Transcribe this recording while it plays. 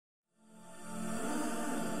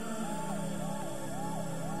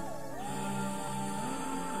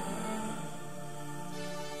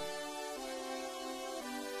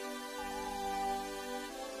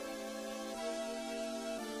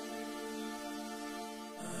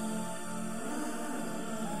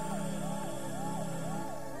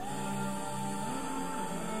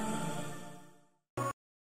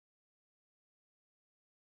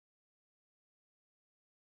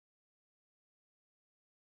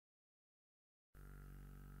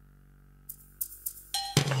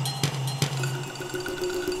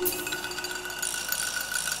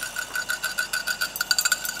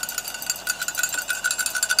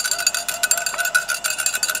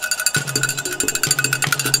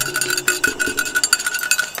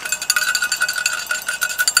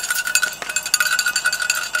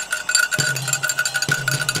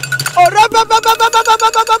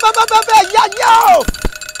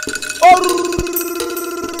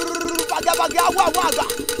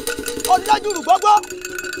Ọlọ́júrù gbogbo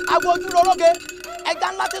agbójú lọ́lọ́gẹ ẹja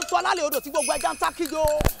ńlá ti sọ lálẹ́ odò tí gbogbo ẹja ń sá kíjo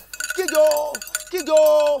kíjo kíjo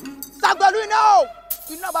sagbẹ̀lú iná o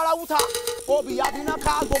iná bara wúta obì yàbí iná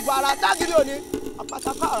ká gbogbo ara tágìrì òní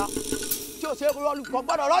àpàtàkàrà tí o ṣe rọlù kọ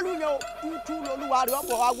gbọ́dọ̀ rọlù ni o tútù lolúwa rẹ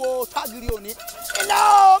ọ̀pọ̀ àwo tágìrì òní iná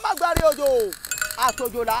o má gbárí odò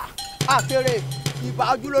àtòjòlá àfèrè ìbà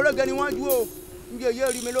ojú lọ́lọ́gẹ ni wọ́n ju o ń yẹ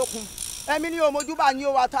rí mi lókun ẹ̀mí ni o mojú bá yín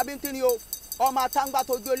o àtàbí ń tí ni o ọmọ àtàǹgbà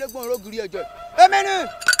tó ju elégbòn rògiri ẹ̀jẹ̀ èmi ni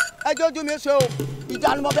ẹjọ́ ojú mi ṣe o ìjà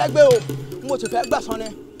ni mo fẹ́ gbé o mo sì fẹ́ gbẹ̀san ni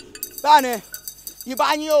bẹ́ẹ̀ ni ìbá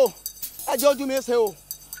yín o ẹjọ́ ojú mi ṣe o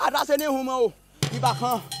àdáṣe ní ìhun mọ́ o ìbá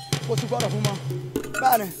kan kò sì gbọ́dọ̀ fún mọ́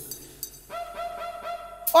bẹ́ẹ̀ ni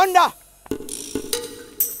ọ̀ndà.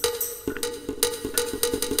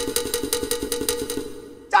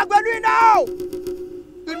 Jagbelu iná o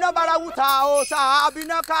iná bara wúta o sábì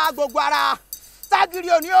iná ká gbogbo ara ságìrì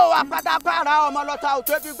òní o àpátápàrà ọmọlọta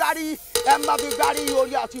òtún fi gbárí ẹ má fi gbárí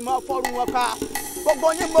orí àti mọ fọrù wọn ká gbogbo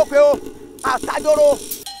yín mo pé o àtàjọrò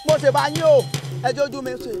mo ṣe bá yín o ẹjọ ojú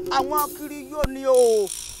mi ṣe àwọn kiri yóò ní o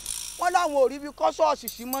wọn láwọn ò rí bí kọ́sọ́ọ̀sì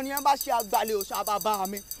sí mọ́ ni ẹ bá ṣe àgbàlẹ̀ òṣà bàbá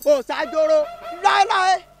mi òṣàjọrò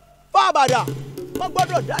láéláé fún àbàdà wọn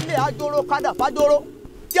gbọ́dọ̀ dálé àjọrò padà fàjọrò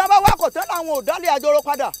tí a bá wá kò tẹ́lẹ̀ àwọn ò dálé àjọrò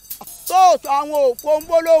padà tó àwọn òpó ń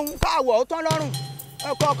bó lóhun káwọ̀ ó tán lọ́rùn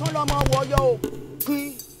ẹ̀kọ́ kan lọ́mọ wọ̀ọ́yọ́ o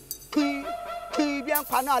kí bí ẹ ń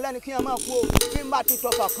paná alẹ́ ni kí ẹ máa kú o kí n bá ti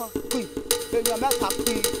tọkà kan èèyàn mẹ́ta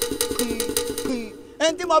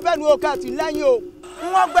ẹni tí mo fẹ́ nu òkè àti lẹ́yìn o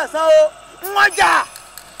wọ́n gbẹ̀san o wọ́n jà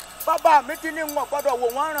bàbá mi ti ní wọn gbọ́dọ̀ wò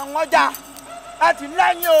wọ́n ràn wọ́n jà àti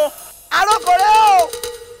lẹ́yìn o arókòrè o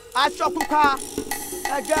aṣọ pupa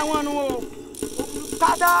ẹ̀jẹ̀ wọn nu o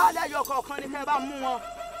kádà lẹ́yọ̀ kọ̀ọ̀kan ni kẹ́ bá mú wọn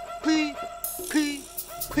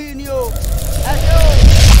kí ni o ẹ̀jẹ̀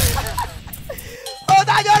o.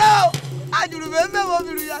 Tajoro ajuru bembe mo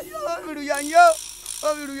biruya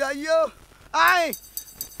yo ai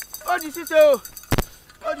ó di ṣíṣe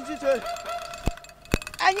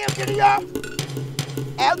ẹ̀yin kiri yo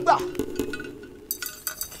ẹ gbà.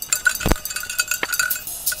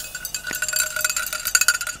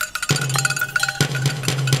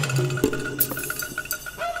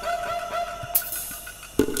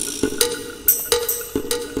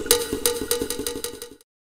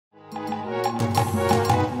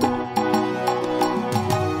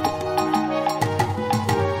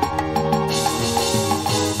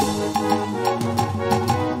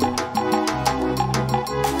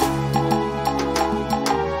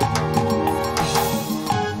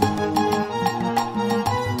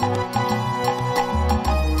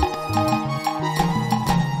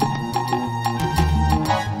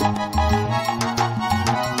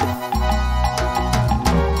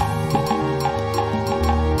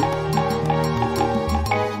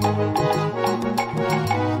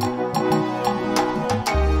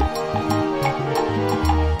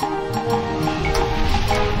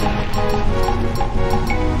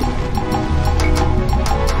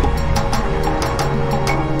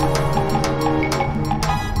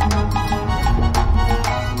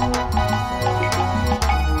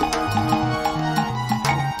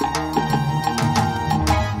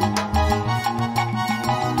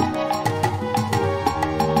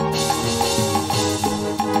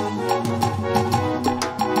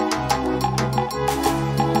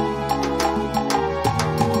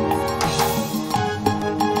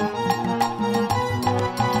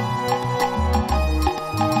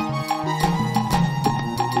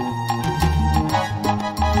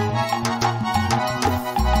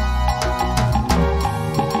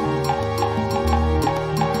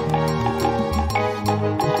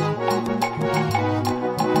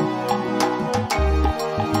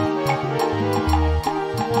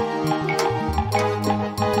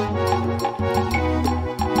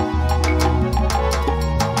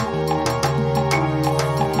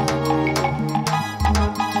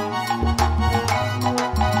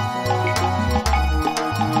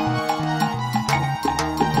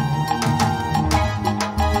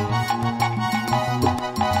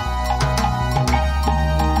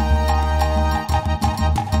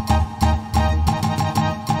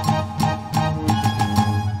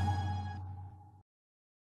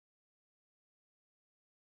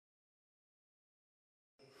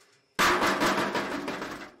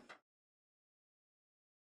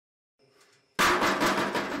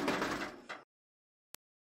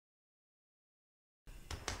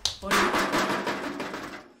 Honey,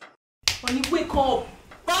 wake up!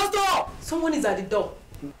 Pastor! Someone is at the door.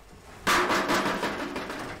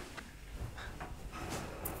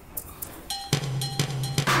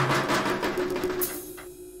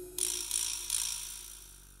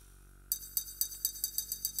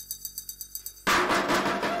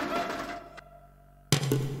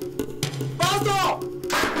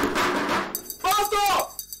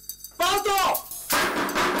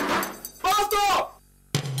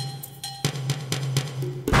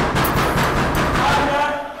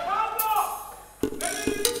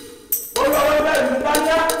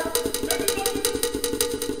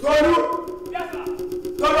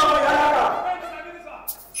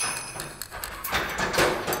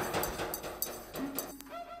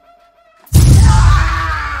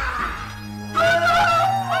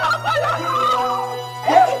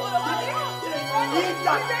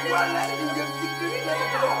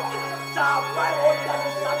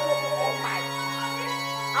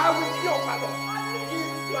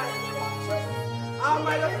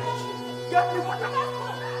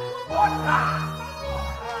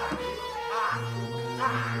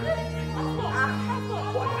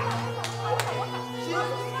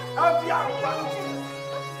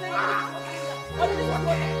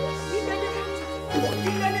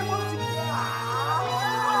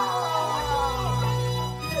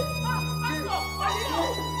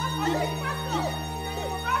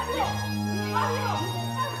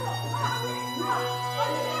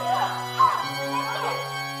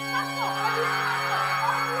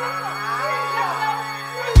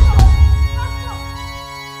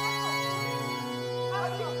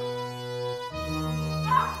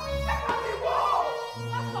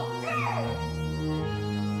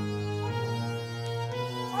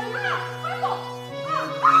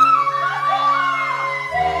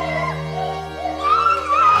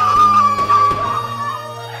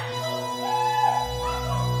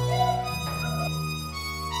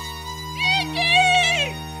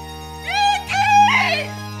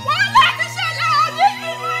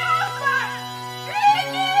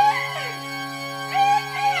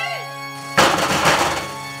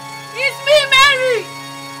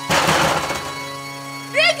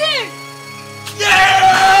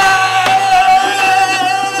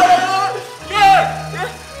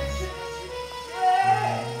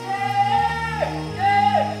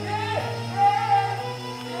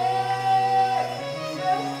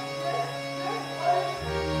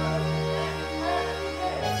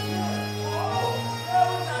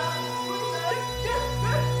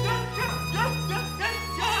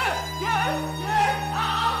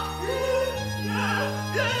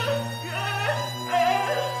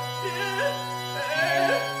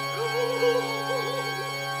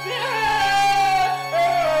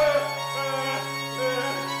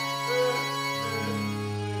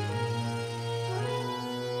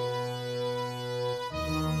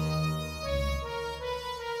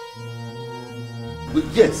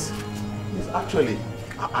 Yes, actually,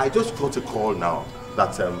 I just got a call now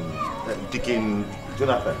that Deacon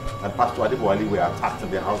Jonathan and Pastor Adebowale were attacked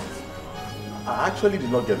in their houses. I actually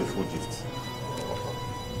did not get the full gist.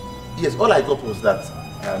 Yes, all I got was that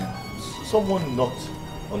someone knocked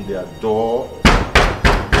on their door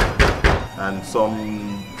and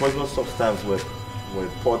some poisonous substance were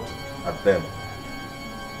poured at them.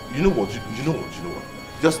 You know what? You know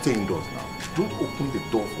what? Just stay indoors now. Don't open the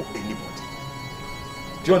door for anybody.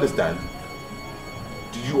 Do you understand?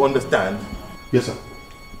 Do you understand? Yes, sir.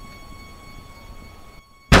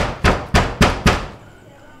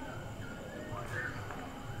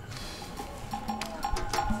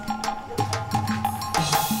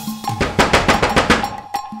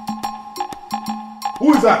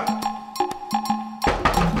 Who is that?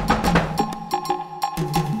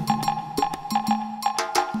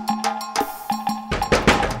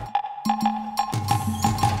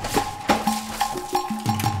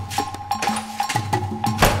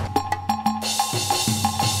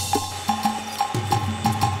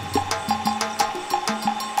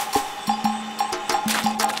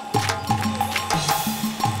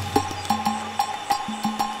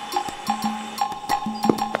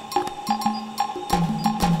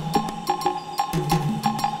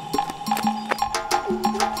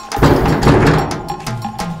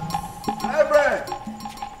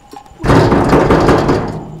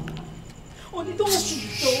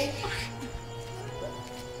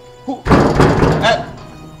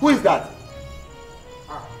 Who is that?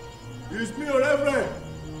 It's me, Reverend.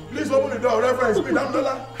 Please open the door, Reverend. It's me,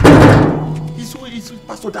 Damdola. It's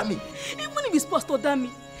Pastor Dami. Even if it's Pastor Dami,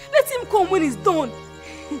 let him come when it's done.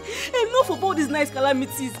 Enough of all these nice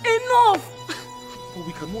calamities. Enough! But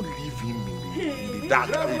we cannot leave him in the dark.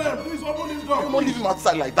 Reverend, please open this door. We cannot leave him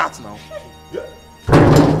outside like that now. Yeah.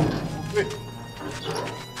 Hey,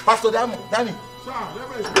 Pastor Danny. Sir,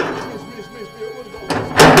 Reverend, please, open the door.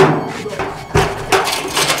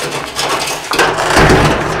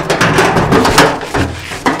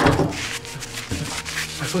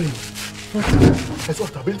 I saw him. I saw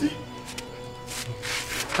Atabinti.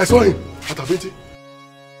 I saw him. Atabinti.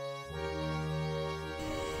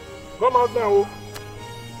 Come out now.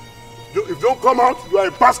 If you don't come out, you are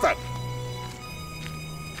a bastard.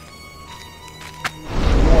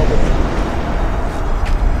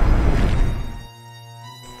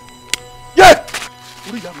 Yeah!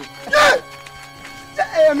 Yeah!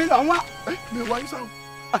 Èmi lọ wá. Mi wá yín sáwọn.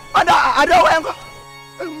 Àdó wẹ̀ ńkọ́.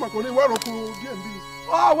 Mà kò ní wá roko díẹ̀ níbí.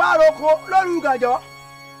 Ó wá roko lórí ìgànjọ́.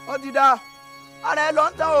 Ó ti dá. Ara ẹ lọ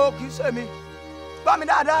ń tán o kì í ṣe mi. Gbọ́ mi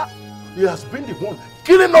dáadáa. He has been the one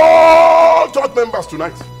killing all church members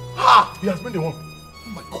tonight. Ah! He has been the one. Oh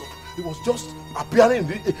my God. He was just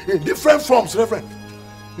appearing in different forms, Reverend.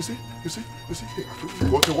 You see? Hey,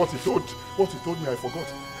 what he told me, I forgot.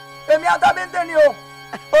 Èmi Atabinti ni o.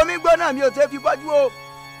 Omi gbóná mi ò tẹ́ fi bọ́jú o.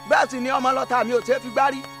 Bẹ́ẹ̀ sì ni ọmọ lọ́ta mi ò tẹ́ fi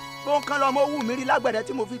gbárí. Bó ń kán lọ mo wù mí rí lágbẹ̀dẹ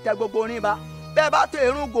tí mo fi tẹ gbogbo orin ba. Bẹ́ẹ̀ bá tẹ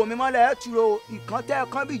irun gò mi mọ́lẹ̀ ẹ̀ turo ìkan tẹ́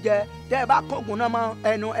kán bì jẹ. Tẹ́ ẹ bá kógun náà mọ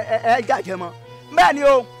ẹnu ẹ jàjẹ mọ́. Bẹ́ẹ̀ ni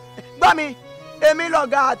o. Gbọ́ mi. Èmi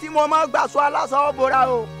lọ̀gá tí mo máa gbàsọ aláṣọ bora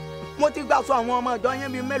o. Mo ti gbàsọ àwọn ọmọ ìjọ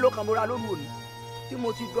yín bíi mélòó kan bora lóru òní. Tí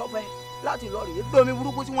mo ti dọ́fẹ́ láti lọ rèé domi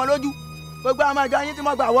burúkú sí wọn lójú. Gbogbo àwọn ìjọ yín tí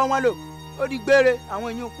mo gbà wọ́ wọn lò. Ó di gbére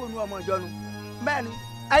àwọn èèyàn kó nu ọmọ ìjọ nu. Bẹ́ẹ̀ ni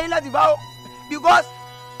ẹ̀yin láti bá o. Because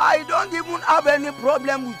I don't even have any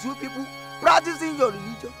problem with you people practicing your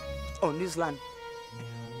religion on this land.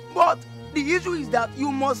 But the issue is that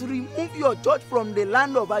you must remove your church from the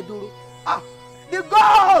land of Ajoro. The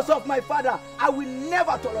gods of my father, I will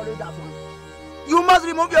never tolerate that one. You must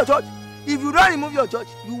remove your church. If you don't remove your church,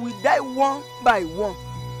 you will die one by one.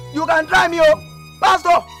 You can try me, oh,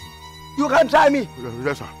 Pastor. You can try me.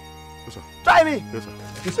 Yes, sir. Yes, sir. Try me. Yes, sir.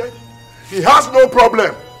 He said he has no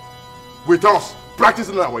problem with us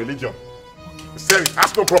practicing our religion. He said he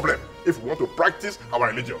has no problem if we want to practice our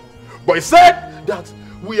religion. But he said that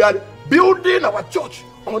we are building our church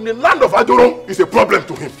on the land of Ajoro is a problem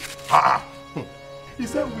to him. He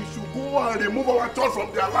said we should go and remove our church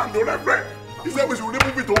from their land, oh, Reverend. He said we should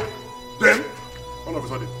remove it, oh. Then, all of a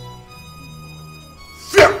sudden,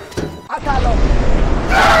 fear!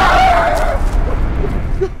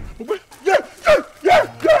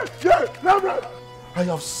 Yeah, Reverend. I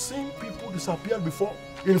have seen people disappear before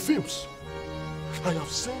in films. I have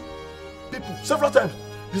seen people several times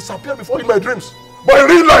disappear before in my dreams. But in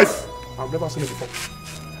real life, I've never seen it before.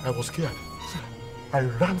 I was scared. I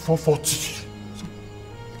ran for 40.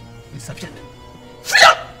 Disappeared.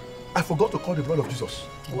 Fear! I forgot to call the blood of Jesus.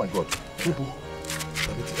 Oh my God. People.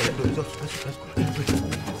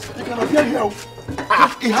 He can appear here.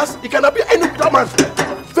 He can appear any other man.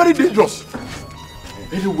 Very dangerous.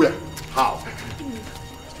 Anywhere. How?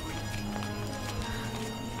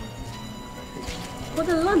 But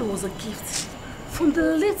the land was a gift from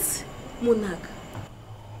the late monarch.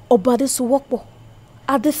 Obade Suwokpo,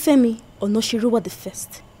 Adefemi Onoshiruwa the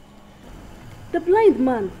First. The blind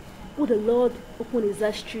man who the Lord opened his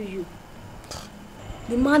eyes through you.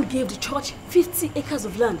 The man gave the church 50 acres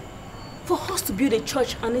of land for us to build a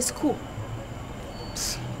church and a school.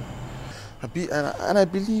 And I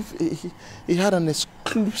believe he had an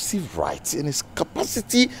exclusive right in his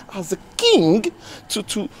capacity as a king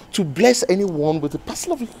to bless anyone with a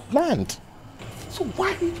parcel of land. So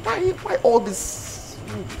why all this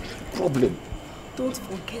problem? Don't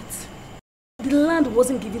forget, the land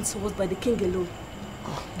wasn't given to us by the king alone.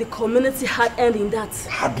 The community had hand in that.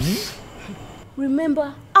 Had we?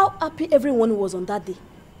 Remember how happy everyone was on that day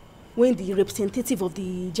when the representative of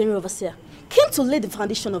the general overseer came to lay the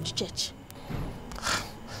foundation of the church.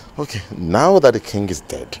 Okay, now that the king is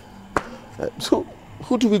dead, so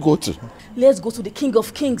who do we go to? Let's go to the King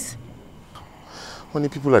of Kings. When the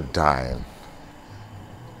people are dying,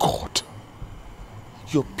 God,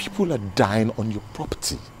 your people are dying on your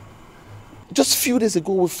property. Just a few days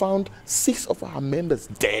ago, we found 6 of our members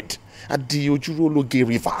dead at the Ojurologe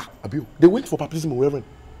River. Abiyo, they went for baptism, Reverend.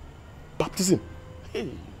 Baptism.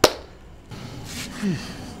 Hey.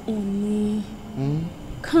 Oni,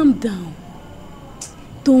 calm down.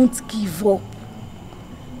 Don't give up.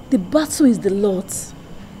 The battle is the Lord's.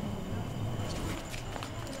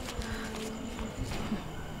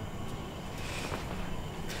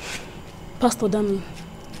 Pastor Dami,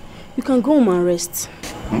 you can go home and rest.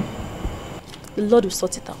 The Lord will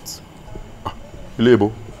sort it out.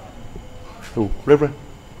 Ilebo. Oh, Reverend.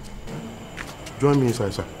 Join me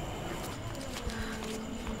inside, sir.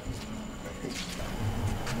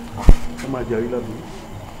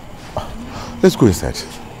 Let's go inside.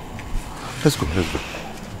 Let's go.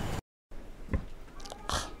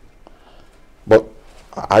 But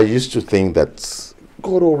I used to think that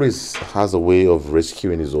God always has a way of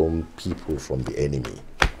rescuing his own people from the enemy.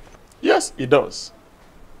 Yes, he does.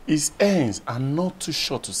 His ends are not too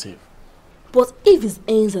short to save. But if his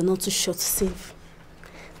ends are not too short to save,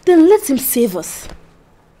 then let him save us.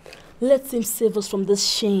 Let him save us from this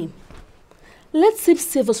shame. Let him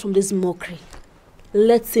save us from this mockery.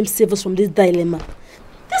 Let him save us from this dilemma.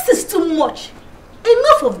 This is too much.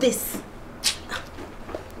 Enough of this.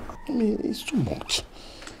 I mean, it's too much.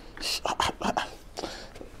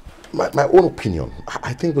 My own opinion,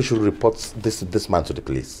 I think we should report this man to the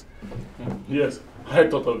police. Yes, I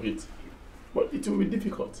thought of it. But it will be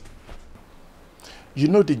difficult. You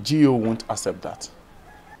know the GO won't accept that.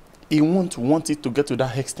 He won't want it to get to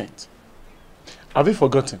that extent. Have you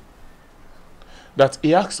forgotten that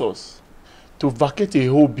he asked us to vacate a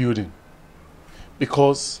whole building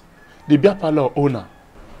because the beer parlor owner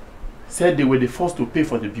said they were the first to pay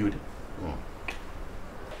for the building?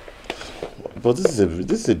 But this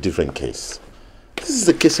is a different case. This is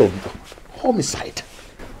a case of homicide.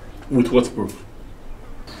 With what proof?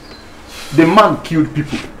 The man killed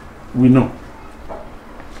people, we know.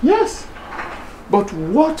 Yes, but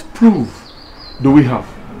what proof do we have?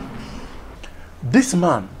 This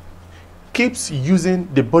man keeps using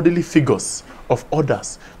the bodily figures of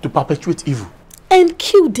others to perpetuate evil. And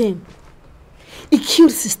killed them. He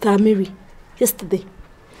killed Sister Mary yesterday.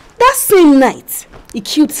 That same night, he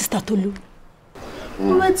killed Sister Tolu.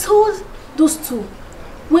 We were told those two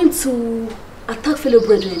went to attack fellow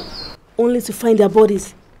brethren, only to find their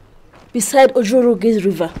bodies beside Ojoroge's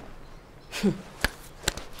river.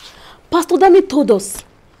 Pastor Danny told us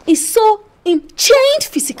he saw him chained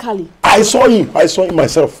physically. I saw him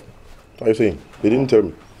myself. What are you saying? They didn't tell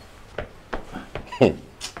me.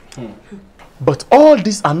 But all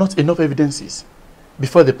these are not enough evidences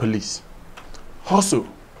before the police. Also,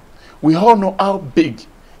 we all know how big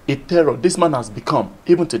a terror this man has become,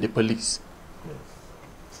 even to the police.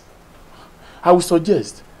 I would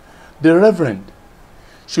suggest the Reverend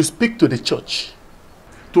should speak to the church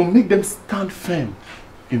to make them stand firm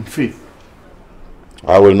in faith.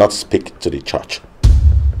 I will not speak to the church.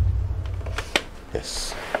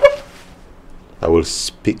 Yes. I will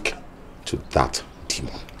speak to that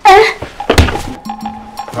demon.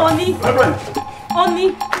 Honey, Reverend!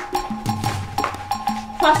 honey,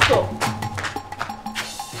 Pastor.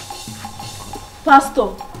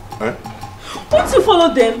 Won't you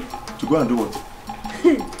follow them? To go and do what?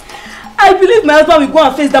 I believe my husband will go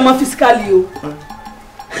and face that man physically.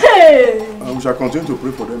 Hey! We shall continue to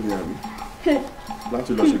pray for them here. Hey!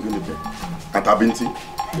 Láti lọ ṣe kí ni bẹ́ẹ̀. Àtàbíntì.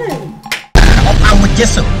 Àwọn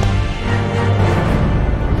Jésù.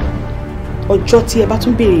 Ọjọ́ tí ẹ bá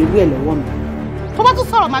tún béèrè irú ẹ̀ lọ́wọ́ mi. Tó bá tún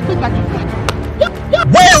sọ̀rọ̀ máa gbé gbàjú.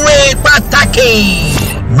 Wèrè pàtàkì.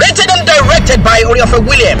 Written and directed by Oriofe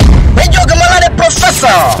William. Major Gamalade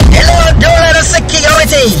Professor. Hello, Dollar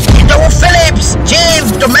Security. Idowu Phillips. Chief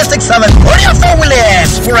Domestic Servant. Oriofe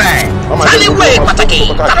Williams. Right. Tani wèrè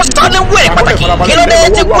pàtàkì. Tani stani wèrè pàtàkì. Kí ló dé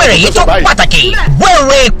tí wèrè yìí tó pàtàkì?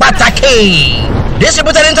 Wèrè pàtàkì.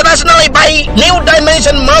 Distributed internationally by New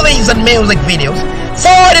Dimension Movies and Music Videos.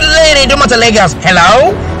 For the lady Dumata Lagos.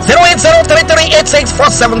 Hello.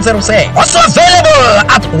 08033864706. Also available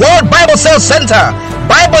at World Bible Sales Center,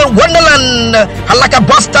 Bible Wonderland, Halaka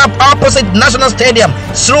Bus Stop opposite National Stadium,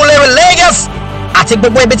 Surulere, Lagos. Àti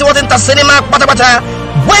gbogbo ibi tí wọ́n ti ń ta cinema pátápátá.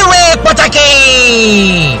 Wèrè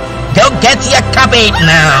pàtàkì. Go get your copy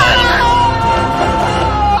now.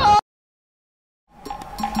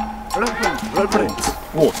 Reverend.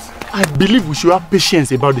 What? I believe we should have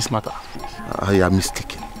patience about this matter. I am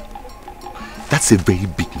mistaken. That's a very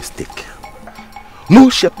big mistake. No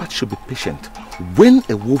shepherd should be patient when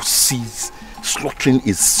a wolf sees slaughtering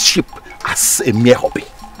his sheep as a mere hobby.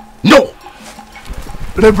 No!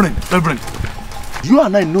 Reverend, you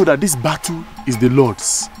and I know that this battle is the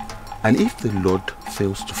Lord's. And if the Lord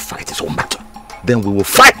fails to fight his own battle, then we will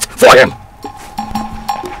fight for him.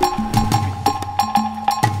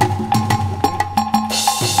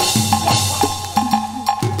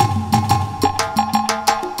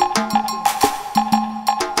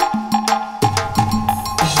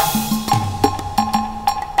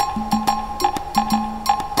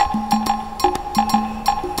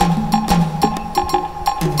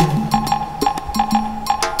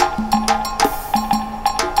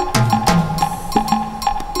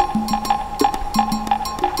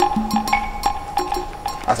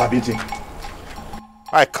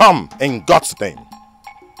 I come in God's name.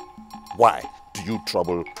 Why do you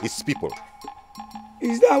trouble his people?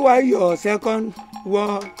 Is that why your second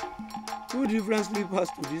wore 2 different slippers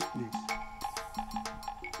to this place?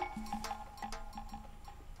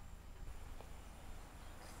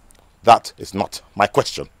 That is not my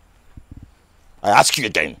question. I ask you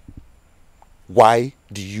again. Why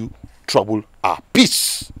do you trouble our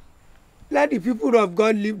peace? Let the people of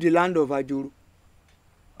God leave the land of Ajuru,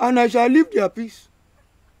 and I shall leave their peace.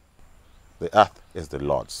 The earth is the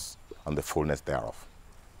Lord's, and the fullness thereof.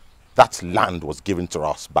 That land was given to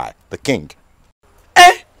us by the king.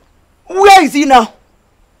 Where is he now?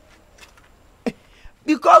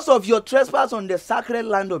 Because of your trespass on the sacred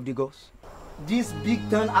land of the gods, this big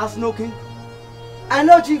town has no king and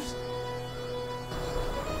no chiefs.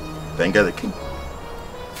 Then get the king.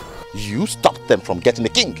 You stopped them from getting the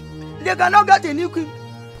king. They cannot get a new king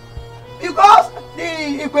because the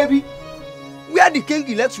Ikwebi, where the king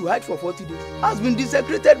elects to hide for 40 days, has been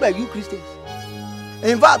desecrated by you Christians.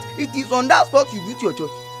 In fact, it is on that spot you built your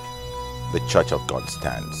church. The church of God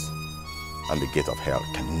stands, and the gate of hell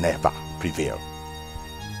can never prevail.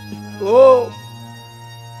 Oh,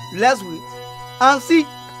 let's wait and see.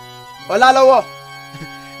 Olalowo,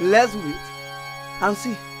 let's wait and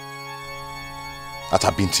see.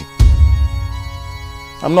 Atabinti,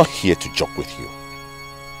 I'm not here to joke with you.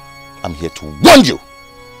 I'm here to warn you.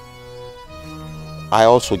 I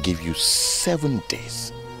also give you 7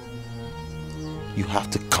 days. You have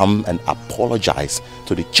to come and apologize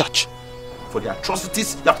to the church for the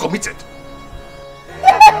atrocities you have committed.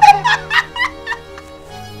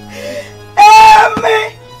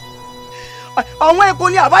 Amen. Àwọn èkó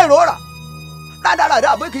ní àbá ìrora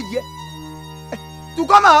dáadáa àbẹ́kejì ẹ̀ to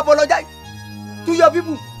come and apologize to your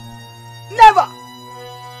people. Never.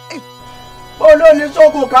 Olóòní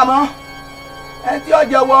sókun kà mọ́ ẹ tí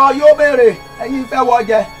ọ̀jẹ̀ wọ yóò béèrè ẹ̀yin fẹ́ wọ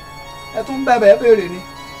jẹ ẹ tún bẹ̀bẹ̀ béèrè ni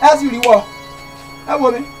ẹ sì rí wọ ẹ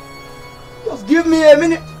wo mi. Just give me a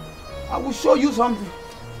minute. I will show you something.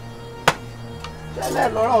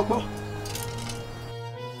 Ṣẹlẹ̀ lọ́rọ̀ gbọ́.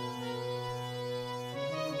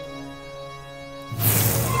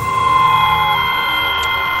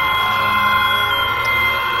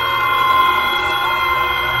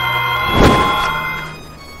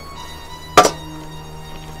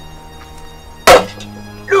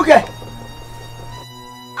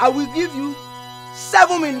 I will give you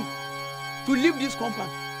 7 minutes to leave this compound.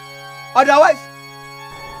 Otherwise,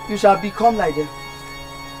 you shall become like them.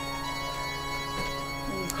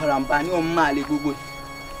 Karambani o ma le gbogbo.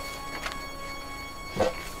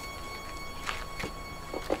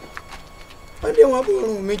 Ade wọn bo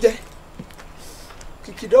run mi jẹ.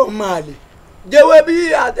 Kikido ma le. Jewe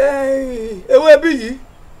bi ate ewe bi yi.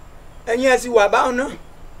 Ẹ̀yin ẹ sì wà báwọn náà.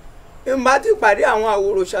 N bá ti pàdé àwọn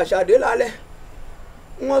àwòrò ṣàṣàdé lálẹ́.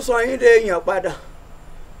 Wọ́n sọ yín dé èèyàn padà.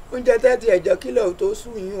 Oúnjẹ tẹ́tí ẹ̀jẹ̀ kílẹ̀ tó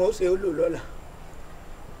sùn yín ó ṣe ó lò lọ́la.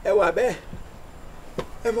 Ẹ wà bẹ́ẹ̀.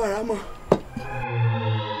 Ẹ fara mọ́.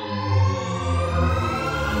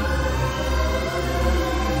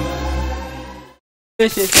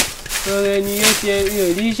 Ọ̀rẹ́ ni yóò ṣe mi ò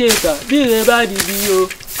rí ṣèkà bí ìrẹ́ bá di bí o.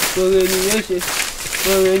 Ọ̀rẹ́ ni yóò ṣe.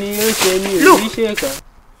 Ọ̀rẹ́ ni yóò ṣe mi ò rí ṣèkà.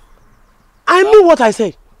 I mean what I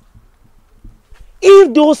said.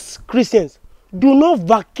 If those Christians do not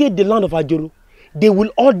vacate the land of Ajuru, they will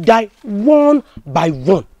all die one by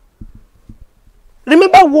one.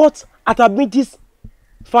 Remember what Atabinti's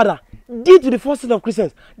father did to the first set of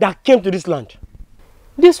Christians that came to this land.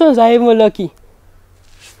 These ones are even lucky.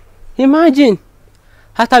 Imagine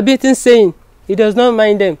Atabinti saying he does not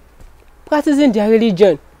mind them practicing their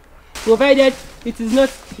religion, provided it is not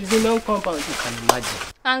his own compound. You can imagine.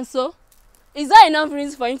 And so, is that enough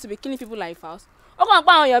reason for him to be killing people like fowls? More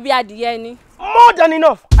than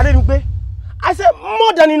enough. I said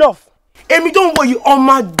more than enough. Emi don't worry on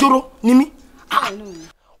my doro nimi.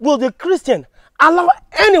 Will the Christian allow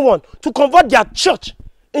anyone to convert their church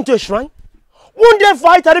into a shrine? Won't they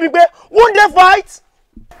fight? Won't they fight?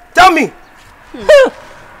 Tell me.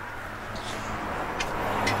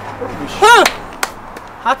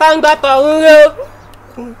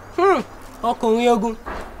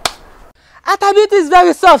 Atabinti is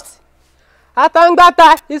very soft.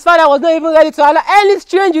 Atangbata, his father was not even ready to allow any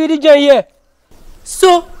strange religion here.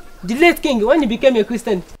 So, the late king, when he became a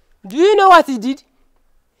Christian, do you know what he did?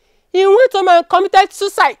 He went home and committed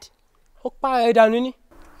suicide.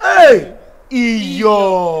 Hey!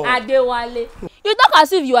 Iyo! Adewale. You talk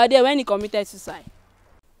as if you were there when he committed suicide.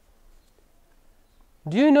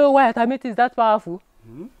 Do you know why Atabinti is that powerful?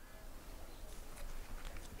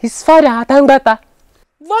 His father, Atangbata,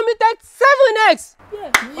 vomited 7 eggs.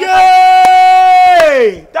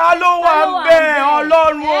 Yay! Ta ló wà ńbẹ̀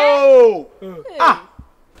Ọlọ́run o.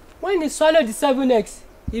 When he swallowed the 7 eggs,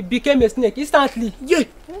 he became a snake instantly. Yeah.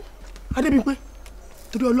 Adébímpé,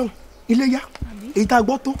 torí Ọlọ́run, ilé yá. Èyí tá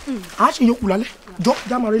gbọ́ tó. A ṣe yòókù lálẹ́. Jọ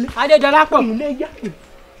jámarele. Adéjọlápọ̀. Ilé yá.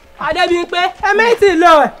 Adébímpé, ẹ mẹ́tì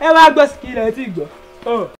lọ ẹ wá gbọ́ sí kílẹ̀ tí gbọ́.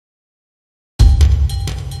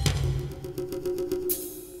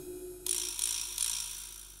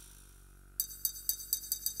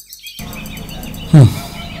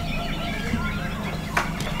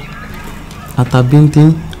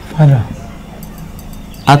 Atabintin. Father.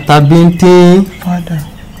 Atabintin. Father.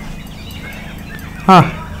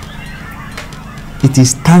 It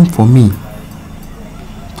is time for me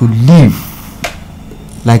to live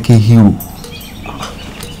like a hero.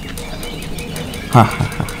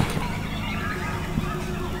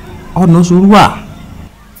 Onosurua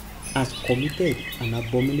has committed an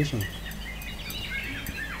abomination.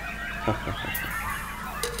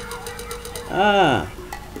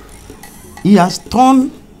 He has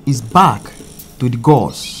turned his back to the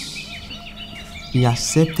gods. He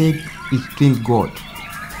accepted a strange god.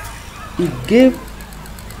 He gave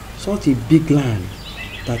such a big land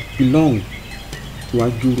that belonged to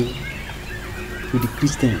Ajuru, to the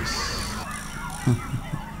Christians.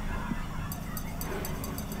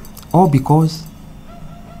 All because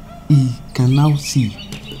he can now see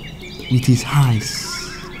with his eyes.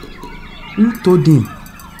 Who told him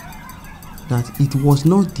that it was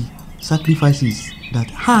not the sacrifices that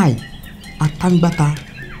I, Atangbata,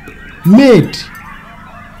 made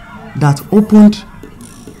that opened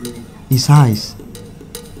his eyes?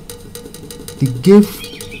 They gave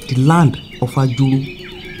the land of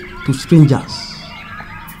Ajuru to strangers.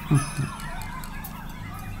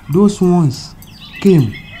 Those ones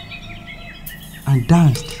came and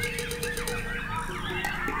danced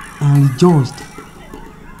and rejoiced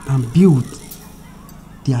and built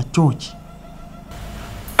their church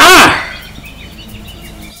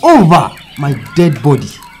over my dead body.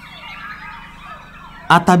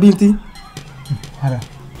 Atabinti,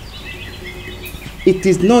 it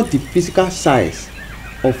is not the physical size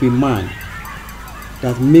of a man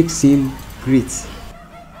that makes him great.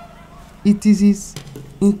 It is his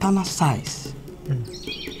internal size.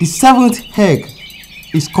 The 7th egg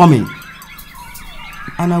is coming,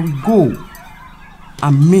 and I will go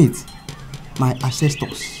and meet my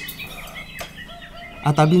ancestors.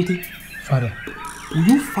 Atabinti, Father, will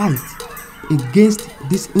you fight against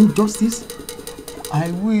this injustice?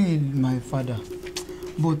 I will, my father,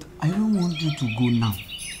 but I don't want you to go now.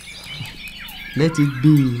 Let it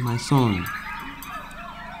be, my son.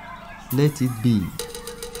 Let it be.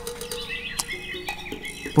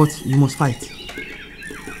 But you must fight.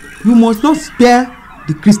 You must not spare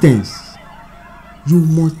the Christians. You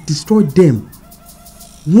must destroy them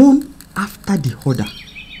one after the other.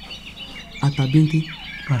 Atabinti,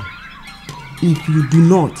 if you do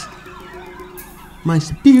not, my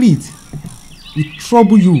spirit will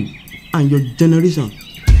trouble you and your generation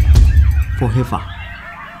forever.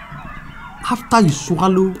 After you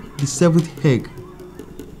swallow the 7th egg,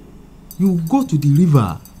 you will go to the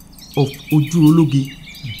river of Ojurologi.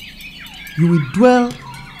 You will dwell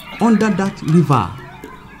under that river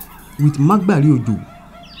with Magbari Ojo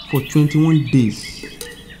for 21 days.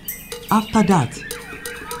 After that,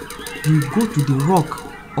 you will go to the rock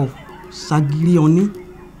of Sagirioni,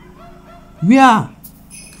 where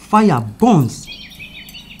fire burns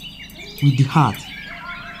with the heart.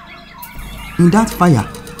 In that fire,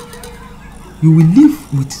 you will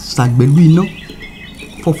live with Sagbeluino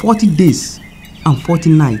for 40 days and 40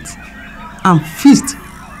 nights and feast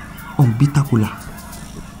on bitter kola.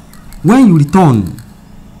 When you return,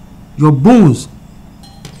 your bones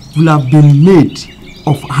will have been made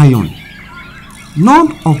of iron.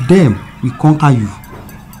 None of them will conquer you.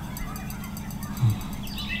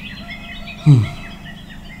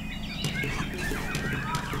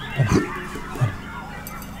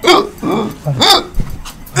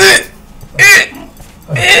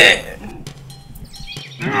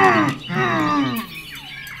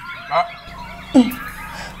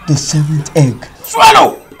 The 7th egg.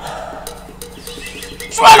 Swallow!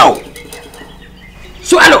 Swallow!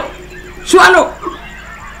 Swallow! Swallow!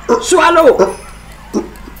 Swallow!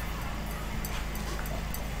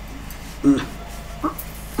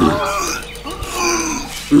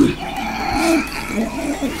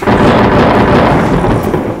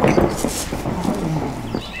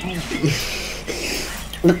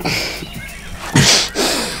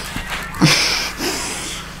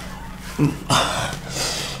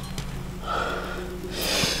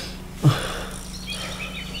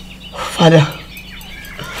 Father,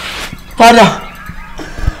 Father!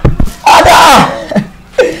 Father!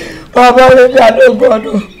 Bàbá rẹ̀ bí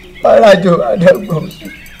adógbọ́dún, Fárájò adógbọ́dún.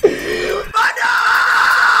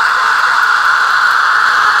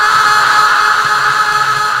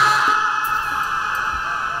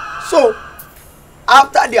 So,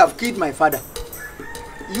 after they have killed my father,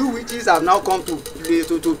 you witches have now come to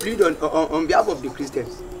plead on behalf of the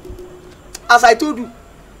Christians. As I told you,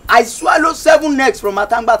 I swallowed 7 eggs from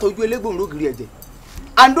Atangba to Juelegbon Rogiri,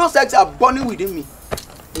 and those eggs are burning within me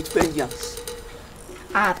with vengeance.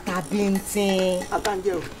 Atabintin.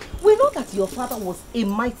 We know that your father was a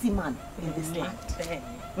mighty man in this land.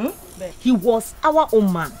 He was our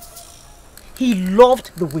own man. He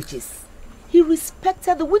loved the witches. He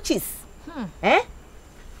respected the witches.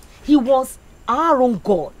 He was our own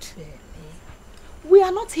God. We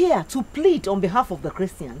are not here to plead on behalf of the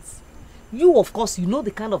Christians. You, of course, you know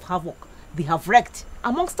the kind of havoc they have wreaked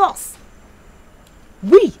amongst us.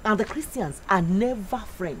 We and the Christians are never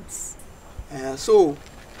friends. So,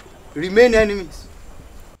 remain enemies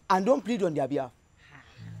and don't plead on their behalf.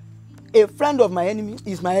 A friend of my enemy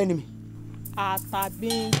is my enemy.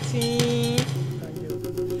 Atabintin.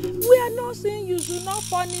 We are not saying you should not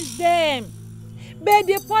punish them, but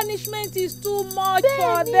the punishment is too much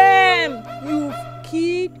for them. You've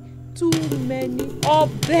killed too many of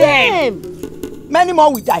them. Many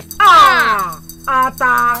more will die.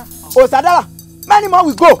 Ata. Osadara, many more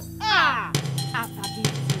will go.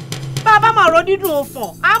 Bàbá máa ro dídùn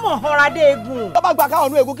òfò, a mọ̀ họra dé egun. Bàbá gbà ká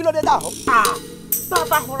ọ̀nà egun kí ló dé dà ọ́.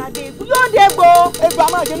 Bàbá họra dé egun yóò dé egbò. Egbò a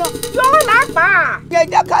máa jẹ náà. Yóò lápá.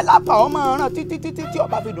 Jẹ́jẹ́ ká lápá ọmọ ọ̀ràn títí tí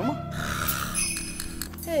ọba fi dùn mọ́.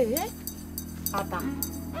 Ata,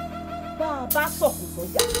 bàbá sọ̀kù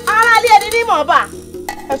sọ́jà. Ara lé ẹni ní mọ̀ bá.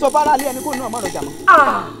 Ẹ sọ fún ara lé ẹni kó náà má lọ jà mọ́.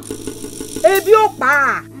 Ebi ó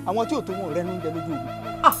pa. Àwọn tí ò tó wọn rẹ ló ń jẹ lójú ogun.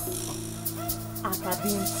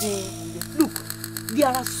 Atabintin, look, there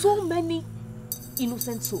are so many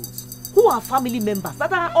innocent souls who are family members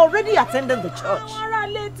that are already attending the church.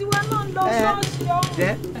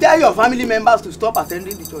 Then tell your family members to stop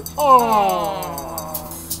attending the church.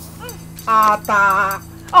 Ata,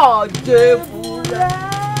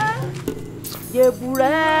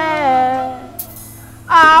 Jebure,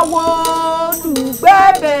 àwọn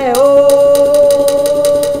olùgbẹ́bẹ̀ o,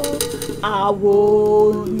 àwọn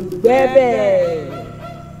olùgbẹ́bẹ̀.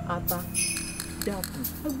 Ata, dákun.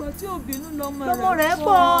 Àgbà tí ò bínú lọ́mọ rẹ̀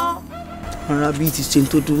pọ̀. Ara bíi ti ṣe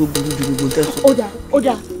tó dúró burú ju gbogbo tẹ́sán.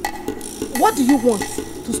 Oda, what do you want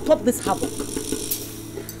to stop this havoc?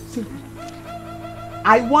 Simple.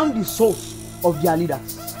 I want the souls of their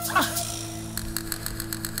leaders.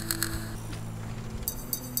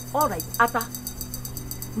 All right, Ata,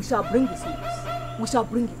 we shall bring the souls. We shall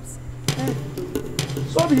bring it.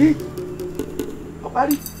 So be it.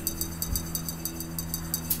 Ọ̀parí.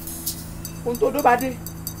 Ohun tó dó bá dé,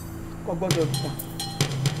 kò gbọ́dọ̀ dùn.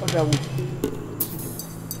 Ọ̀dà wo?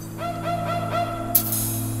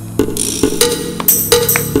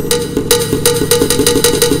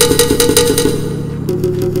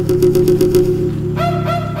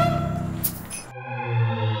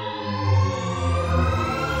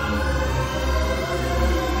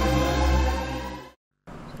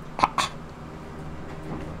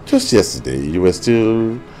 Just yesterday, you were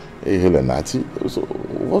still a Helenati. So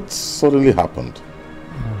what suddenly happened?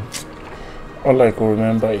 All I can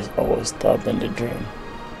remember is I was stabbed in the dream.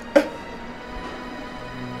 My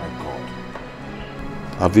God.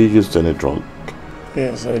 Have you used any drug?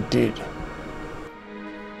 Yes, I did.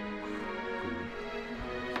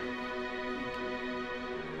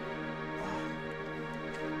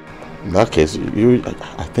 In that case,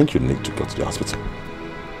 I think you need to go to the hospital.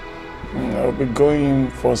 I'll be going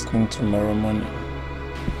first thing tomorrow morning.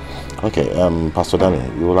 Okay, Pastor Danny,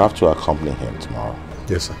 you will have to accompany him tomorrow.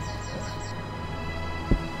 Yes, sir.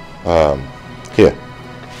 Here,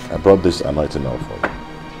 I brought this anointing oil for you.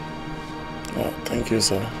 Oh, thank you,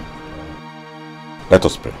 sir. Let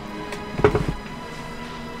us pray.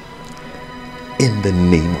 In the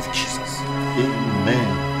name of Jesus.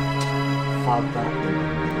 Amen. Father,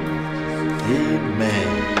 in the name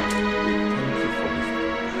of Jesus. Amen.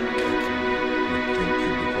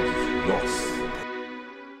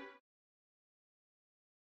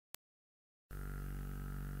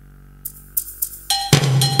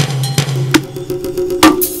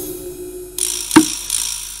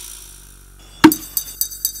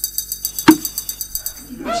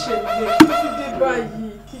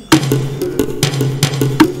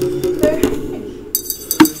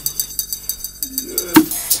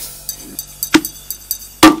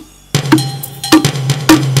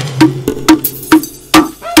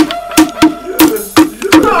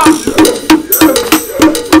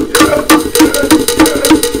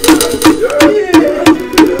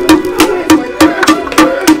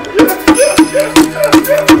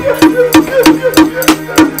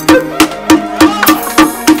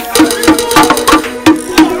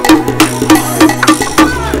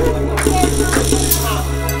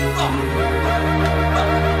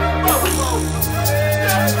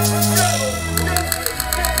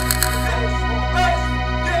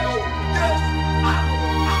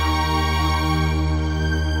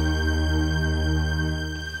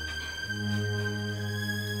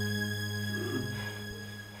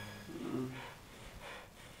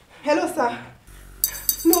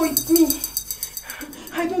 It's me.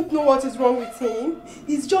 I don't know what is wrong with him.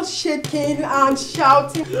 He's just shaking and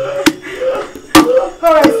shouting.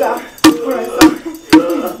 Alright, sir. Alright,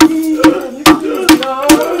 sir. Please, now.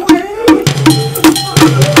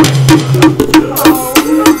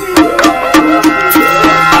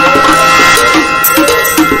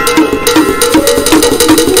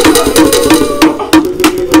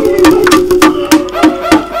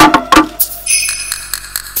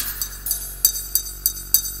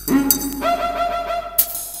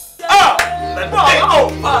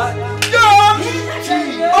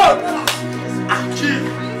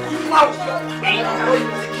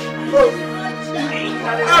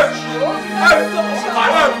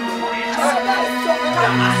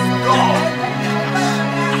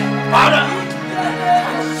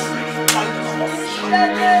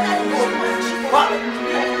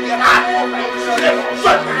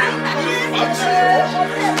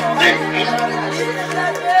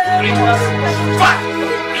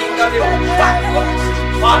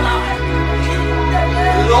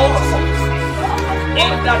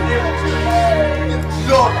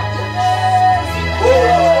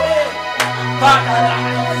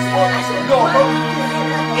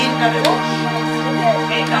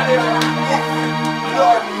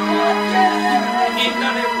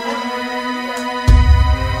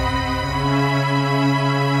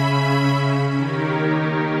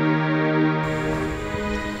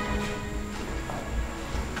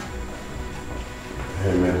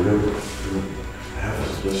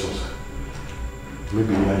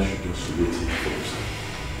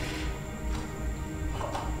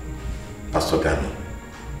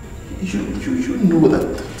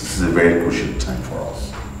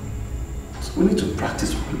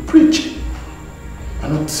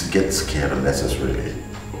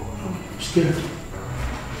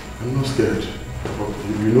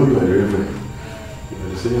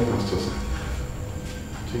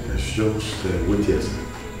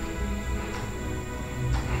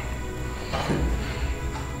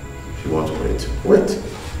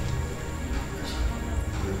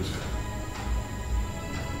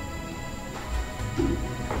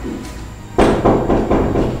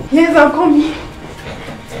 Yes, I'm coming.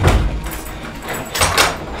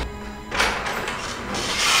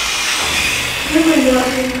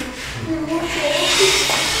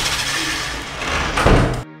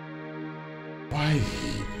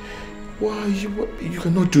 Why? You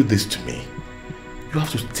cannot do this to me. You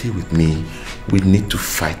have to stay with me. We need to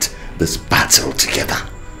fight this battle together.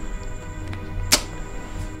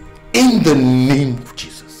 In the name of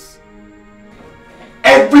Jesus.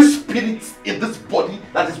 Every spirit in this body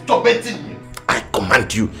that is tormenting you, I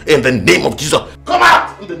command you in the name of Jesus. Come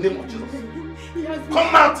out in the name of Jesus.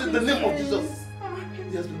 Come out in the name of Jesus.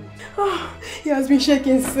 He has been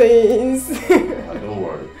shaking since. Don't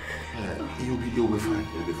worry. You'll be fine.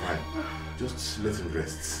 You'll be fine. Just let him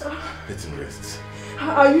rest. Let him rest.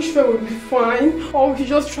 Are you sure we'll be fine? Or we should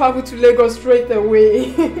just travel to Lagos straight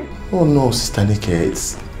away? Oh no, Sister Nike,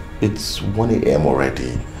 it's 1 AM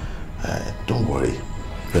already. Don't worry.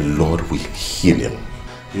 The Lord will heal him.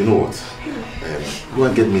 You know what? Go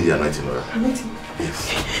and get me the anointing oil. Anointing?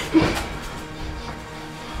 Yes.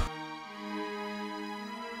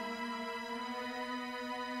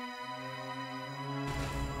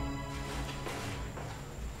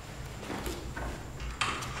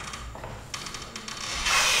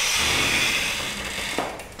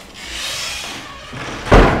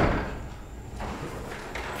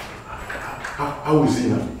 How is he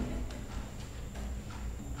now?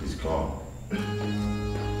 He's gone.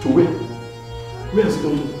 To where? Where has he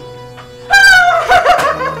gone to?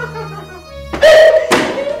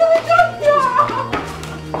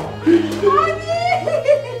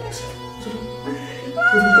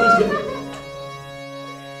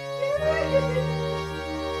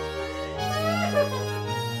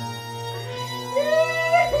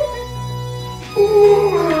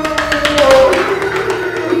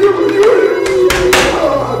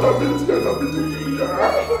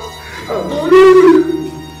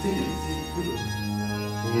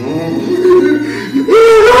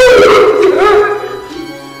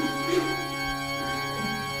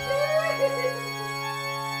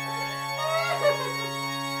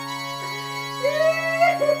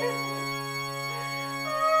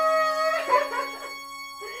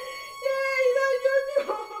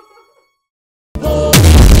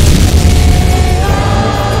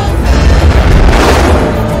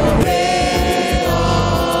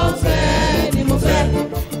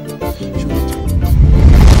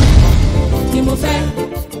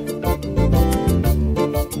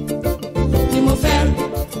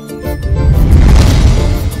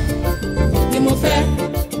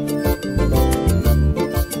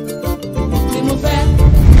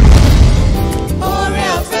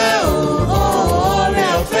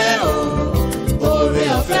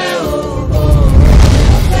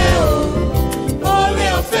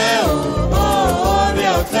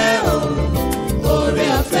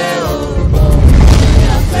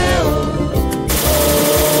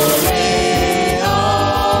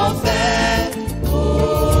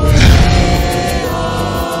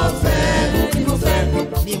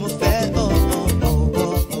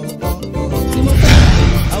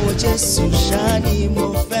 Jésù ṣá ni mo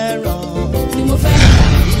fẹ́ràn. Ni mo fẹ́.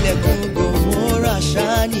 Ilẹ̀kùn Gòmórà ṣá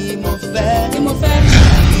ni mo fẹ́. Ni mo fẹ́.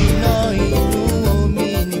 Iná inú omi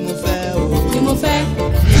ni mo fẹ́ o. Ni mo fẹ́.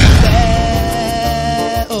 Ni mo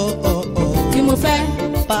fẹ́. Oh oh oh. Ni mo fẹ́.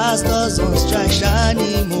 Pastors on strike ṣá ni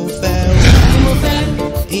mo fẹ́ o. Ni mo fẹ́.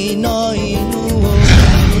 Iná inú omi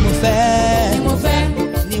ni mo fẹ́. Ni mo fẹ́.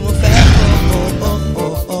 Ni mo fẹ́. Oh oh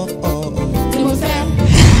oh oh oh. Ni mo fẹ́.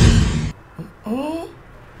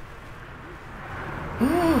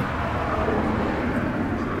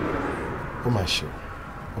 Oh my show.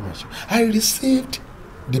 Oh my show. I received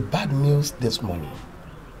the bad news this morning.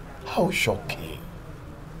 How shocking.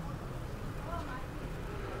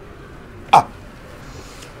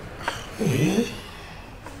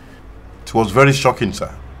 It was very shocking,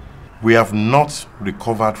 sir. We have not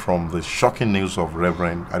recovered from the shocking news of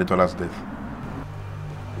Reverend Adetola's death.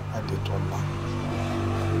 Adetola.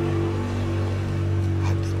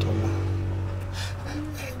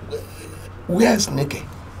 Where is Nikki?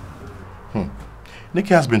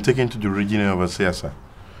 Nikki has been taken to the regional overseer, sir.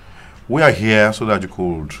 We are here so that you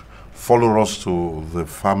could follow us to the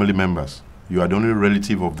family members. You are the only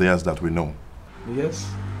relative of theirs that we know. Yes.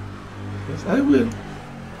 Yes, I will.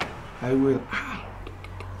 I will.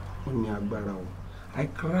 I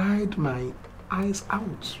cried my eyes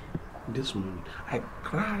out this morning. I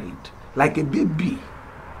cried like a baby.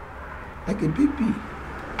 Like a baby.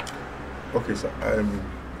 Okay, sir.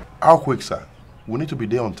 How quick, sir? We need to be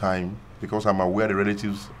there on time because I'm aware the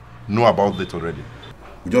relatives know about it already.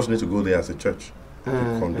 We just need to go there as a church to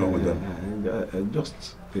condole with them.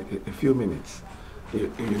 Just a few minutes.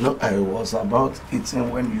 You know, I was about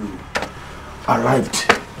eating when you arrived.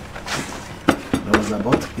 I was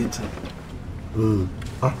about eating.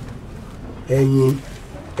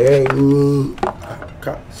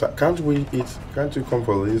 Can't we eat? Can't you come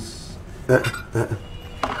for this?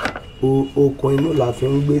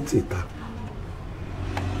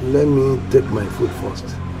 Let me take my food first.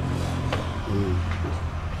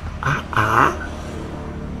 I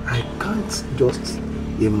can't just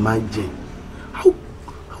imagine how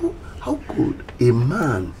could a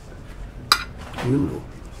man, you know,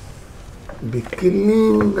 be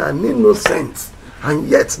killing an innocent, and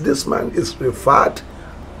yet this man is referred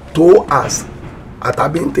to as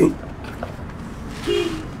Atabintin.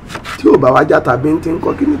 Tí ó bá wá jẹ́ Atabintin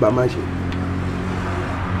ńkọ́ kí ni bá máa ṣe?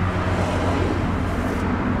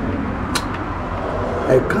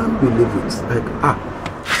 I can't believe it. Like,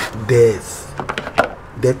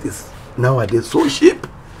 death is nowadays so cheap.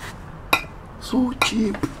 So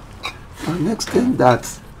cheap. And next thing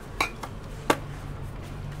that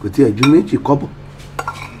kò tí ẹ̀ ju méjì kọ́bọ̀.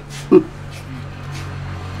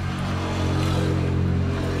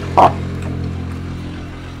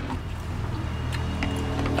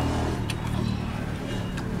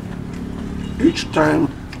 Each time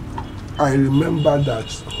I remember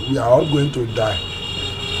that we are all going to die,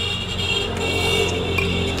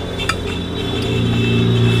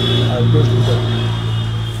 I go to God.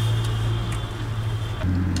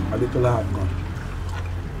 Adetola have gone,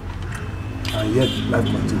 and yet life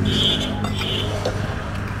continues.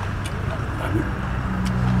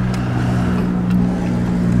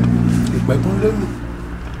 Ìpẹ̀kun lé mi.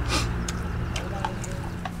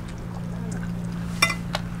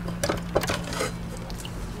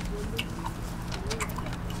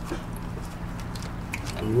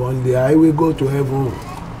 One day I will go to heaven.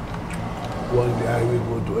 One day I will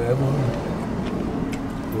go to heaven.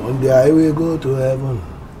 One day I will go to heaven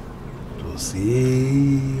to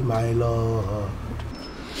see my Lord.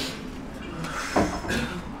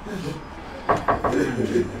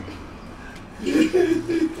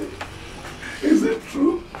 Is it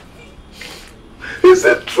true? Is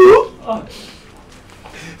it true?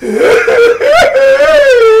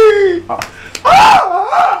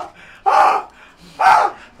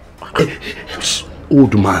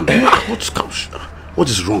 Old man, what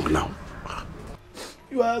is wrong now?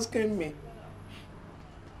 You are asking me?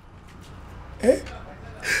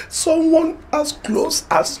 Someone as close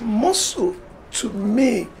as muscle to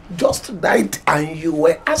me just died and you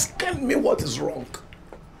were asking me what is wrong?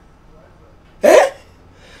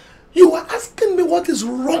 You were asking me what is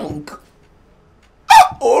wrong?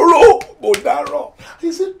 Oro, Bodaro.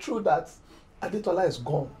 Is it true that Adetola is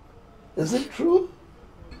gone? Is it true?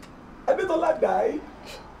 Adetola died?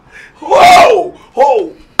 Whoa!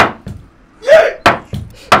 Oh! Yeah!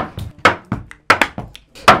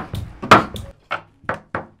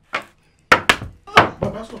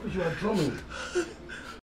 Baba, stop it, you are drumming.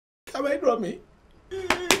 Am I drumming?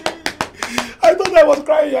 I thought I was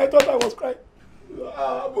crying.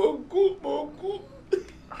 Boku.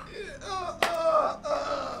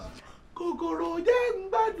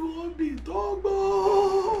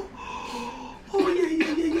 Dogbo. Oh, yeah.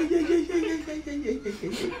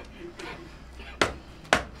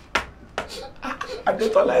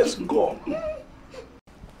 Adetola is gone.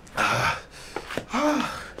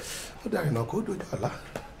 Ó dàrí náà kó dojú ọ̀la.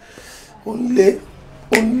 Only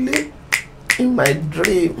in my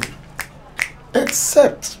dream,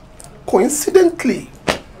 except coincidentally,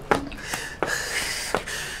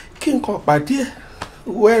 kí n kàn pàdé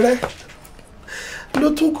wẹ́rẹ́ ló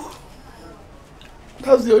tún kù.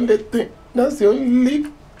 That's the only thing. That's the only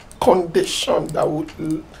condition that would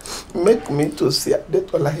make me to see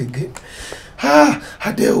Adetola again.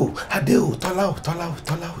 Adeo, Tola.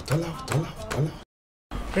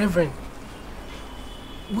 Reverend,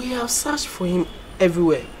 we have searched for him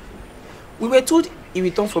everywhere. We were told he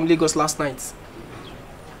returned from Lagos last night.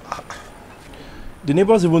 The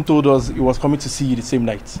neighbors even told us he was coming to see you the same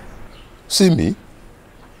night. See me?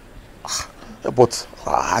 But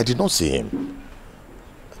I did not see him.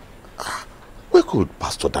 Where could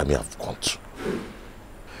Pastor Dami have gone to?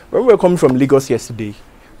 When we were coming from Lagos yesterday,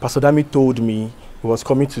 Pastor Dami told me he was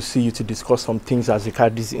coming to see you to discuss some things as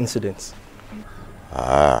regard these incidents.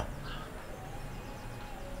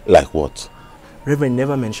 Like what? Reverend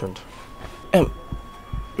never mentioned.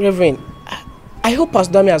 Reverend, I hope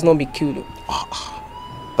Pastor Dami has not been killed.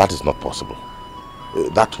 That is not possible.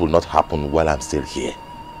 That will not happen while I'm still here.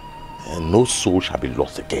 And no soul shall be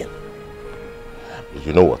lost again.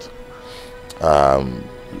 You know what?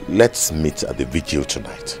 Let's meet at the vigil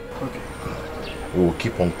tonight. Okay. We will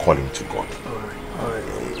keep on calling to God. All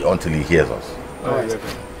right. Until he hears us. All right.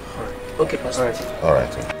 Okay, Pastor. All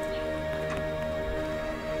right.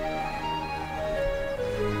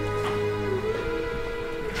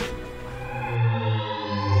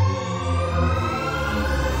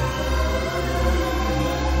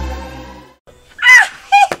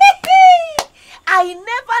 I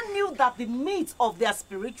never knew that the meat of their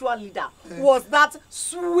spiritual leader was that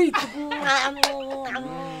sweet.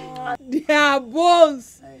 Their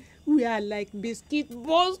bones were like biscuit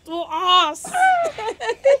bones to us.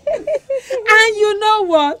 And you know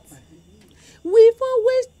what? We've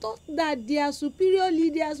always thought that their superior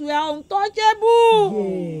leaders were untouchable.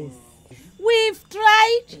 Yes. We've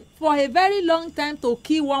tried for a very long time to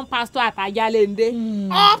kill one pastor at Ajalende.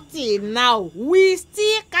 Up till now, we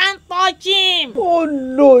still can't touch him. Oh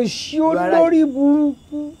no, you are very,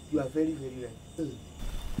 very right.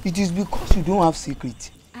 It is because you don't have secret.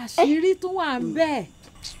 Àṣírí tún wà ńbẹ̀.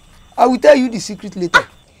 I will tell you the secret later.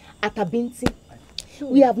 Atabinti,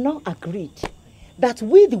 we have now agreed that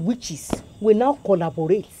we the witches will now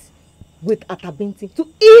collaborate with Atabinti to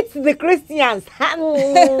eat the Christians.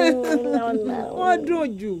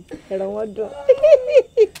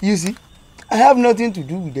 You see, I have nothing to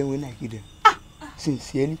do with them when I kill them.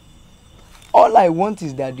 Sincerely. All I want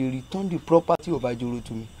is that they return the property of Ajoro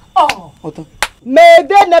to me. Oh. Otan. May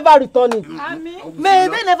they never return it. May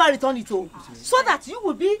they never return it. So that you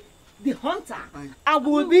will be the hunter and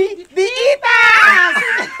will be the eaters.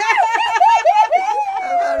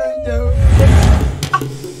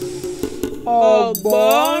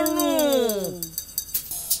 Ọ̀gbọ́rùn.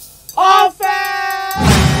 Ọ̀fẹ́.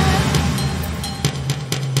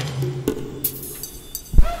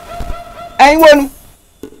 Ẹ̀yin wo nu?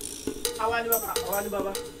 Àwa ni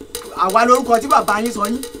bàbá. Àwa lórúkọ tí bàbá yín sọ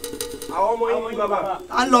yín. Àwọn ọmọ yín ni bàbá.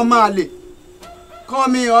 À ń lọ máa lè.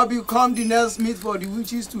 Come here or become the next meat for the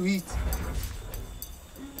witches to eat.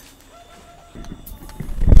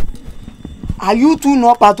 Are you two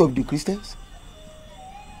not part of the Christians?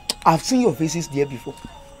 I've seen your faces there before.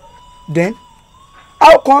 Then,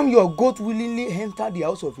 how come your goat willingly entered the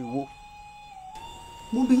house of a wolf?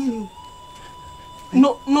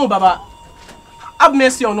 No, Baba. Have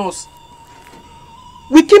mercy on us.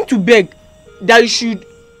 We came to beg that you should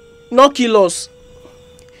not kill us.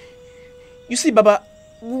 You see, Baba,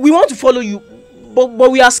 we want to follow you,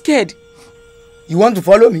 but we are scared. You want to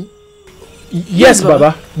follow me? Yes,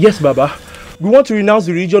 Baba. Yes, Baba. We want to renounce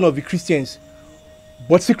the religion of the Christians.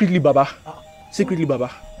 But secretly, Baba. Secretly, Baba.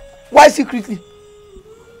 Why secretly?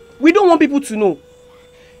 We don't want people to know.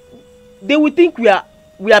 They will think we are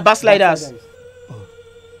backsliders.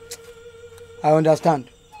 I understand.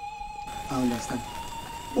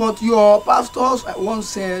 But your pastors once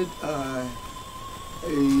said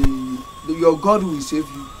your God will save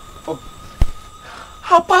you.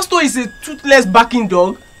 Our pastor is a toothless barking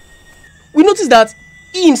dog. We noticed that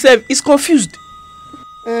he himself is confused.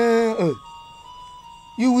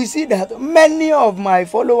 You will see that many of my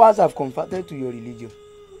followers have converted to your religion.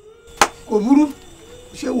 Koburu,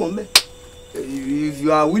 if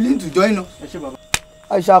you are willing to join us,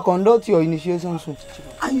 I shall conduct your initiation soon.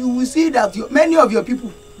 And you will see that many of your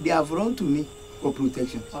people They have run to me for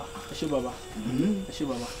protection. Ashe Baba. Ashe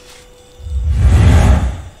Baba.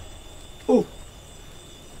 Oh.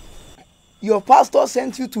 Your pastor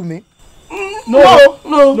sent you to me? No.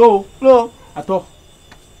 At all.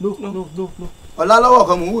 No. Olalowo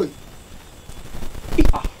kan mo wo.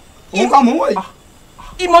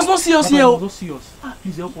 He must not see us here. He must not see us.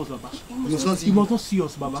 Please help us, Baba. He must not see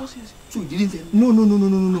us, Baba. So you didn't tell me?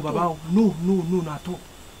 No, Baba. No, at all.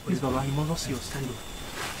 Please, Baba, he must not see us. Stand up.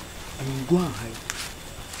 I mean, go and hide.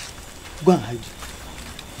 Go and hide.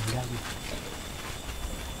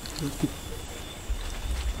 Okay.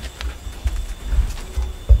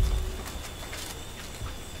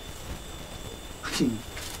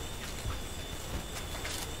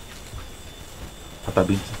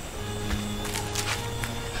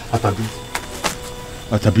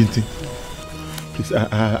 Atabinti, please, I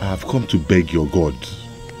have come to beg your God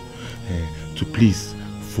to please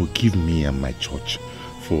forgive me and my church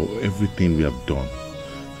for everything we have done.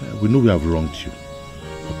 We know we have wronged you,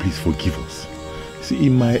 but please forgive us. See,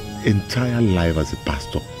 in my entire life as a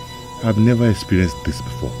pastor, I've never experienced this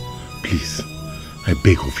before. Please, I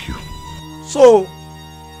beg of you. So,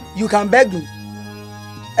 you can beg me?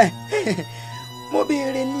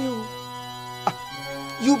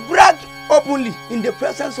 You brag openly in the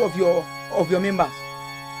presence of your members.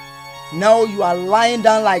 Now you are lying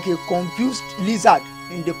down like a confused lizard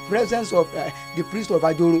in the presence of the priest of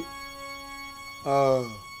Ajoro.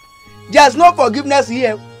 There's no forgiveness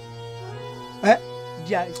here.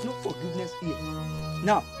 There is no forgiveness here.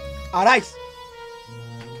 Now, arise.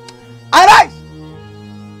 Arise!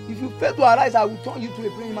 If you fail to arise, I will turn you to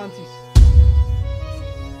a praying mantis.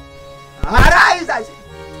 Arise, I say.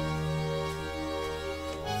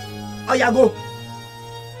 Oh, yeah, go.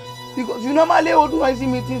 Because you normally hold noisy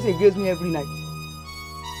meetings against me every night.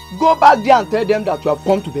 Go back there and tell them that you have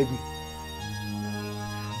come to beg me.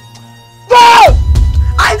 Go!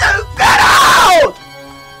 I said get out!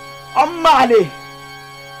 I'm mad.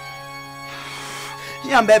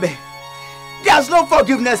 Yeah, baby. There's no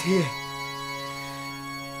forgiveness here.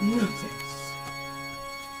 Nonsense.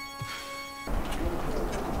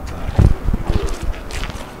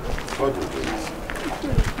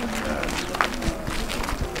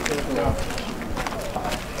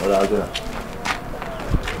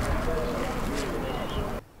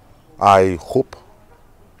 I hope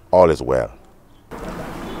all is well.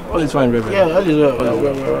 All is fine, Reverend. Yeah, all is well.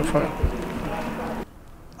 We're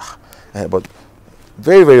fine. But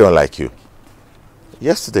very, very unlike you.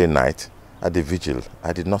 Yesterday night at the vigil,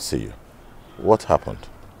 I did not see you. What happened?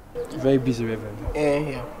 Very busy, Reverend.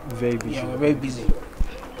 Yeah. Very busy. Yeah, we're very busy.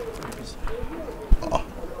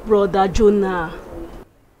 Brother Jonah.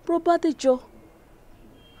 Brother Joe.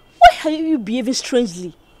 Why are you behaving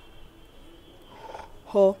strangely?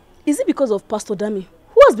 Or is it because of Pastor Dami,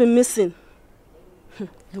 who has been missing?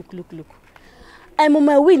 Look. I'm on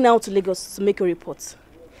my way now to Lagos to make a report.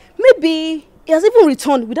 Maybe he has even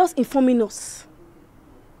returned without informing us.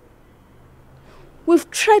 We've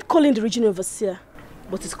tried calling the regional overseer,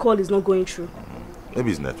 but his call is not going through. Maybe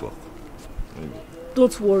his network. Maybe.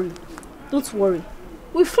 Don't worry.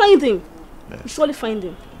 We'll find him. Yes. We'll surely find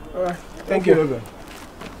him. All right. Thank you, Reverend.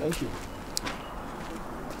 Thank you.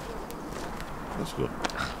 Let's go.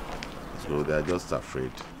 They're just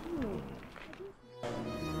afraid.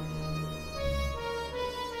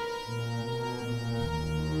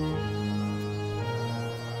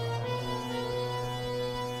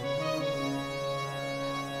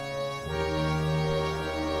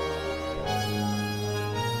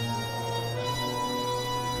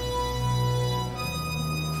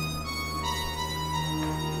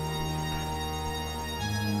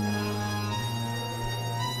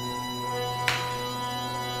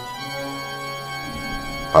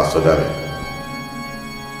 Pastor Dami,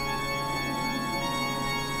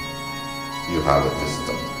 you have a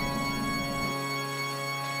visitor.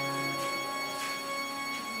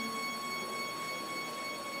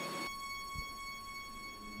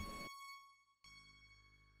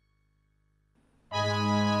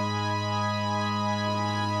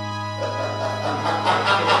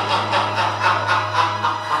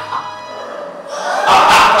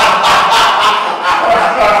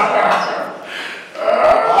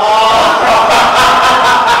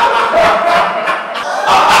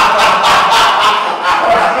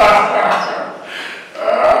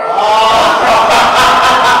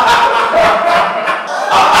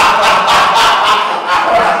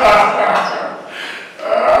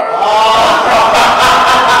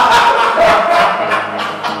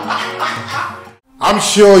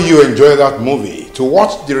 Sure you enjoy that movie. To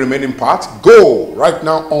watch the remaining part, go right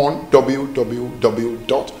now on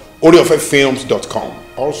www.judasmovie.com. oriofefilms.com.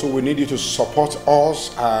 Also, we need you to support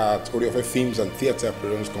us at Oriofe Films and Theatre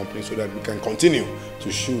Productions Company so that we can continue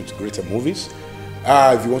to shoot greater movies.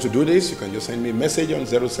 If you want to do this, you can just send me a message on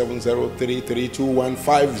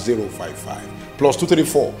 07033215055. Plus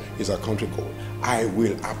 234 is our country code. I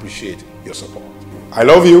will appreciate your support. I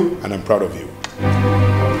love you and I'm proud of you.